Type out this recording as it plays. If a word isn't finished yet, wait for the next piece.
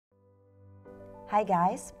Hi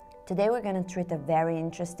guys! Today we're going to treat a very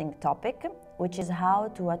interesting topic, which is how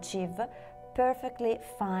to achieve perfectly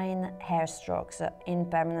fine hair strokes in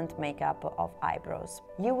permanent makeup of eyebrows.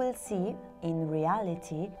 You will see in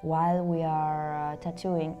reality, while we are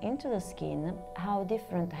tattooing into the skin, how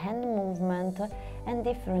different hand movement and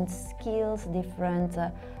different skills, different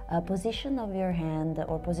position of your hand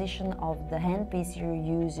or position of the handpiece you're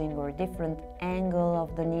using or different angle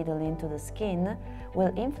of the needle into the skin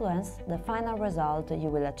will influence the final result you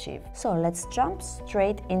will achieve. So let's jump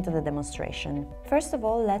straight into the demonstration. First of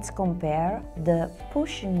all, let's compare the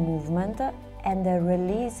pushing movement and the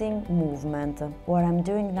releasing movement. What I'm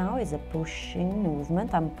doing now is a pushing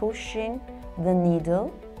movement. I'm pushing the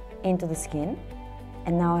needle into the skin,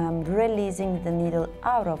 and now I'm releasing the needle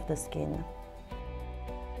out of the skin.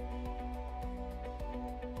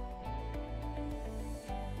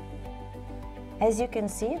 As you can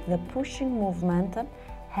see, the pushing movement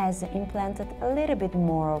has implanted a little bit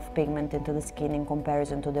more of pigment into the skin in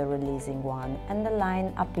comparison to the releasing one, and the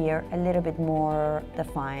line appears a little bit more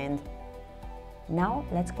defined. Now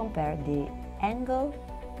let's compare the angle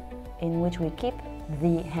in which we keep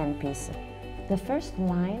the handpiece. The first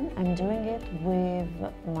line, I'm doing it with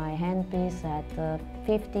my handpiece at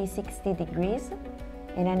 50-60 degrees.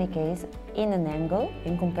 In any case, in an angle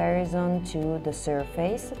in comparison to the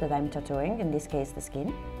surface that I'm tattooing, in this case the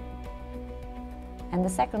skin. And the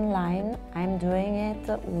second line, I'm doing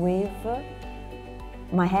it with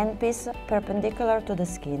my handpiece perpendicular to the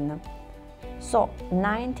skin, so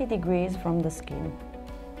 90 degrees from the skin.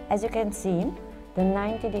 As you can see, the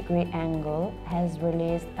 90-degree angle has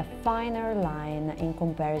released a finer line in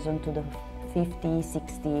comparison to the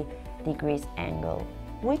 50-60 degrees angle,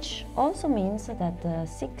 which also means that the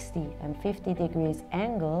 60 and 50 degrees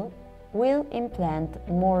angle will implant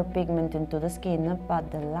more pigment into the skin,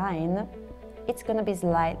 but the line, it's going to be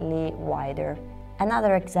slightly wider.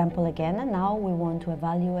 Another example again, now we want to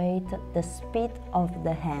evaluate the speed of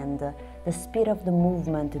the hand, the speed of the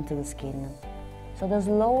movement into the skin. So the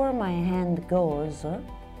slower my hand goes,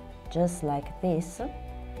 just like this,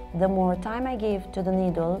 the more time I give to the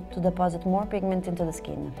needle to deposit more pigment into the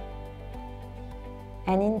skin.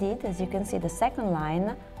 And indeed, as you can see, the second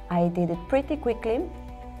line, I did it pretty quickly,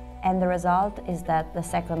 and the result is that the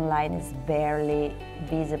second line is barely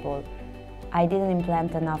visible. I didn't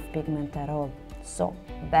implant enough pigment at all, so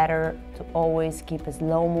better to always keep a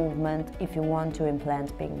slow movement if you want to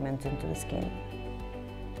implant pigment into the skin.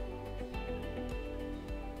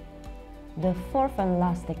 The fourth and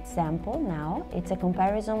last example now, it's a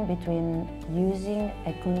comparison between using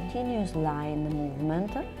a continuous line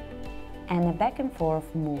movement and a back and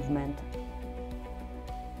forth movement.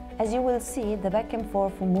 As you will see, the back and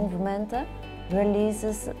forth movement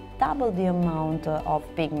releases double the amount of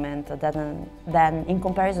pigment than in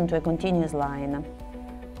comparison to a continuous line,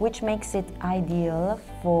 which makes it ideal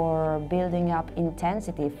for building up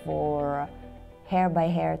intensity for hair by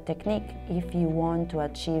hair technique. If you want to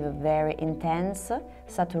achieve a very intense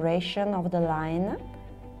saturation of the line,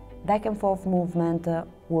 back and forth movement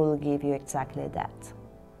will give you exactly that.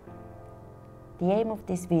 The aim of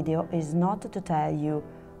this video is not to tell you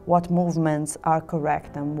what movements are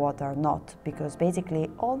correct and what are not, because basically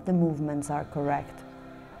all the movements are correct.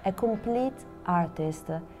 A complete artist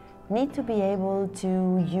needs to be able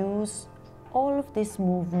to use all of this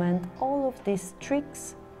movement, all of these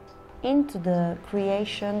tricks into the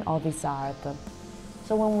creation of his art.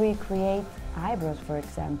 So when we create eyebrows, for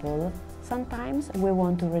example, sometimes we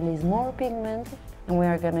want to release more pigment and we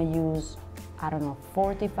are going to use, I don't know,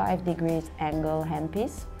 45 degrees angle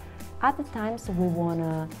handpiece. Other times we want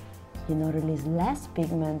to, release less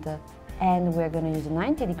pigment and we're going to use a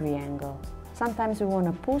 90-degree angle. Sometimes we want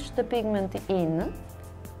to push the pigment in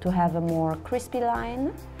to have a more crispy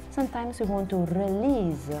line. Sometimes we want to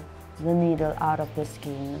release the needle out of the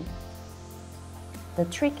skin. The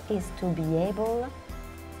trick is to be able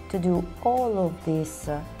to do all of these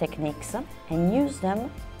techniques and use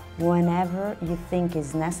them whenever you think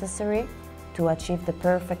is necessary to achieve the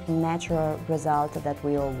perfect natural result that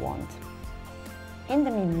we all want. In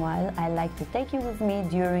the meanwhile, I'd like to take you with me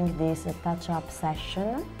during this touch-up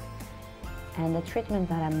session, and the treatment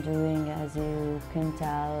that I'm doing, as you can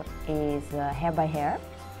tell, is hair by hair.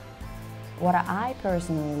 What I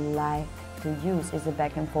personally like to use is a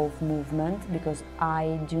back and forth movement, because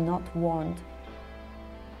I do not want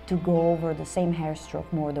to go over the same hair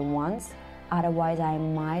stroke more than once. Otherwise, I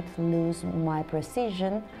might lose my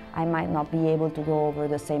precision. I might not be able to go over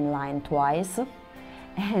the same line twice.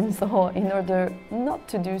 And so, in order not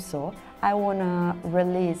to do so, I want to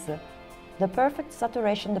release the perfect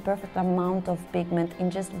saturation, the perfect amount of pigment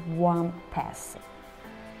in just one pass.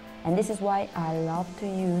 And this is why I love to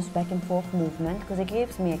use back and forth movement, because it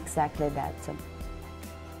gives me exactly that.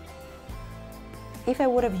 If I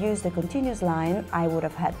would have used a continuous line, I would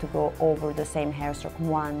have had to go over the same hair stroke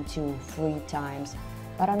 1, 2, 3 times.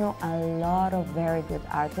 But I know a lot of very good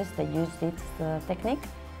artists that use this technique.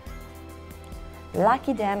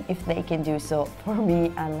 Lucky them if they can do so. For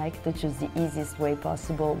me, I like to choose the easiest way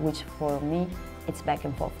possible, which for me, it's back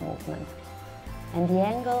and forth movement. And the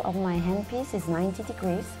angle of my handpiece is 90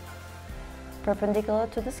 degrees, perpendicular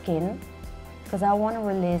to the skin, because I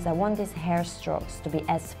want these hair strokes to be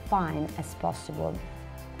as fine as possible.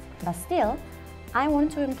 But still, I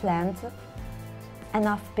want to implant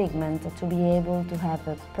enough pigment to be able to have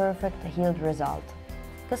a perfect healed result.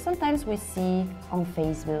 Because sometimes we see on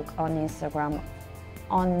Facebook, on Instagram,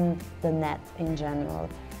 on the net in general,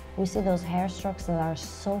 we see those hair strokes that are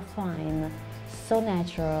so fine, so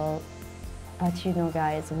natural. But you know,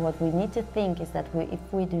 guys, what we need to think is that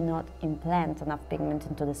if we do not implant enough pigment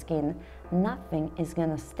into the skin, nothing is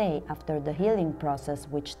gonna stay after the healing process,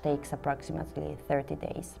 which takes approximately 30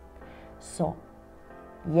 days. So,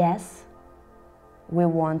 yes, we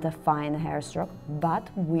want a fine hair stroke, but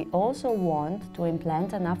we also want to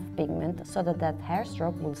implant enough pigment so that that hair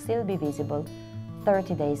stroke will still be visible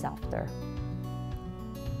 30 days after.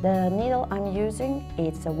 The needle I'm using,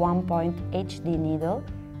 it's a 1-point HD needle,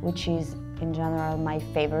 which is in general my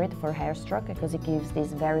favorite for hair stroke because it gives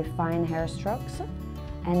these very fine hair strokes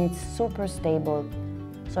and it's super stable.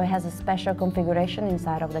 So it has a special configuration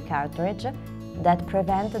inside of the cartridge that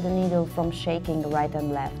prevents the needle from shaking right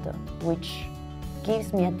and left, which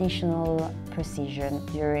gives me additional precision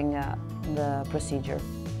during the procedure.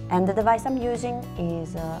 And the device I'm using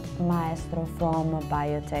is Maestro from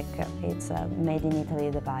Biotek. It's a made in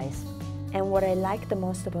Italy device. And what I like the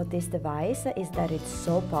most about this device is that it's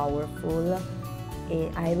so powerful.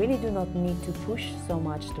 I really do not need to push so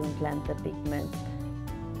much to implant the pigment.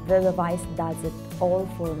 The device does it all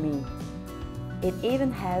for me. It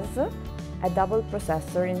even has a double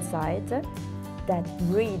processor inside that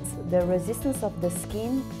reads the resistance of the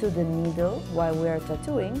skin to the needle while we are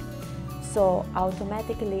tattooing, so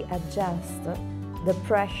automatically adjusts the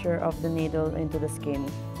pressure of the needle into the skin.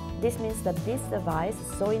 This means that this device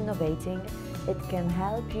is so innovating, it can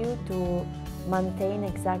help you to maintain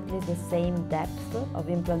exactly the same depth of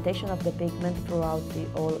implantation of the pigment throughout the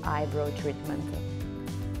whole eyebrow treatment.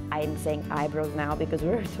 I'm saying eyebrows now because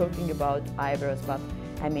we're talking about eyebrows, but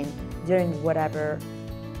I mean during whatever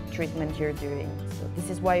treatment you're doing. So this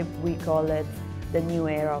is why we call it the new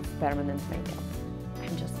era of permanent makeup.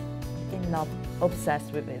 I'm just in love,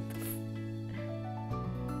 obsessed with it.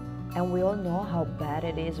 And we all know how bad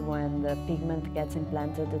it is when the pigment gets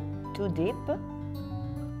implanted too deep.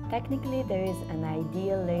 Technically, there is an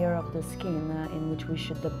ideal layer of the skin in which we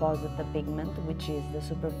should deposit the pigment, which is the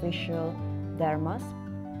superficial dermis.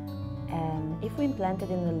 And if we implant it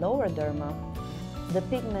in the lower derma, the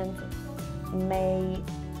pigment may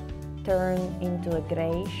turn into a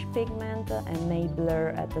grayish pigment and may blur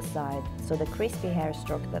at the side. So the crispy hair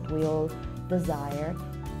stroke that we all desire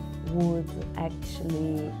would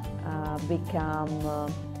actually become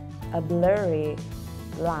a blurry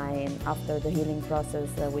line after the healing process,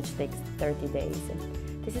 which takes 30 days.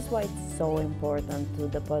 This is why it's so important to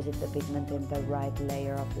deposit the pigment in the right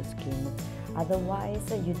layer of the skin. Otherwise,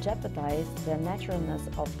 you jeopardize the naturalness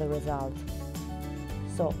of the result.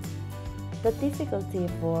 So, the difficulty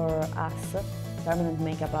for us, permanent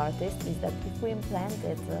makeup artists, is that if we implant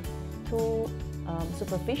it too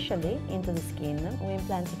superficially into the skin, we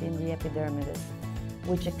implant it in the epidermis,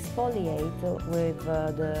 which exfoliate with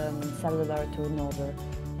the cellular turnover.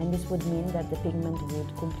 And this would mean that the pigment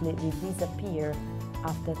would completely disappear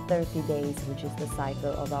after 30 days, which is the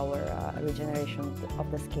cycle of our regeneration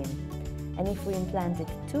of the skin. And if we implant it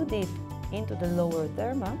too deep into the lower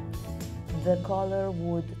derma, the color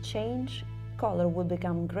would change, color will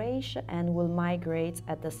become grayish and will migrate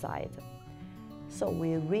at the side. So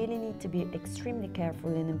we really need to be extremely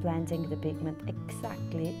careful in implanting the pigment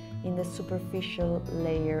exactly in the superficial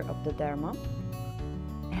layer of the derma.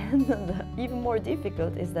 And even more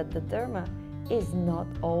difficult is that the derma is not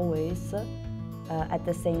always at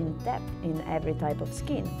the same depth in every type of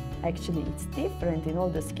skin. Actually, it's different in all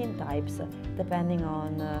the skin types depending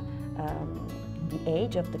on the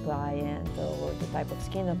age of the client or the type of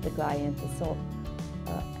skin of the client. So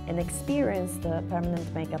an experienced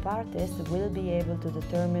permanent makeup artist will be able to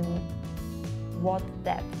determine what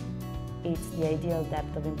depth is the ideal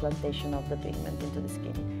depth of implantation of the pigment into the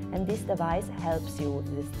skin. And this device helps you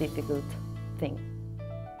with this difficult thing.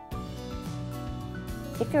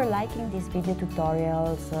 If you're liking these video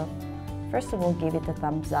tutorials first of all, give it a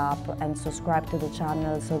thumbs up and subscribe to the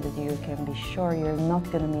channel so that you can be sure you're not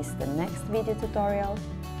gonna miss the next video tutorial.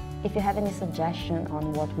 If you have any suggestion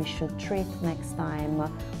on what we should treat next time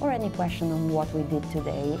or any question on what we did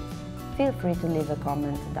today, feel free to leave a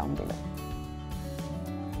comment down below.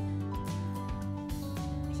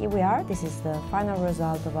 Here we are, this is the final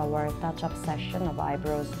result of our touch-up session of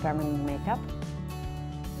eyebrows permanent makeup.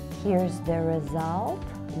 Here's the result.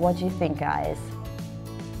 What do you think, guys?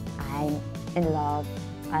 I'm in love.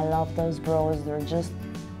 I love those brows, they're just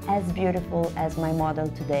as beautiful as my model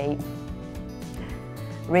today.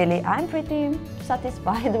 Really, I'm pretty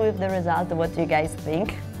satisfied with the result. What do you guys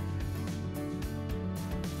think?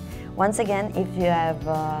 Once again, if you have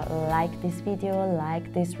liked this video,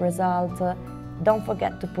 liked this result, don't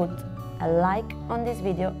forget to put a like on this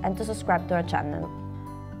video and to subscribe to our channel.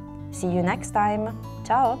 See you next time.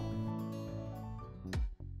 Ciao!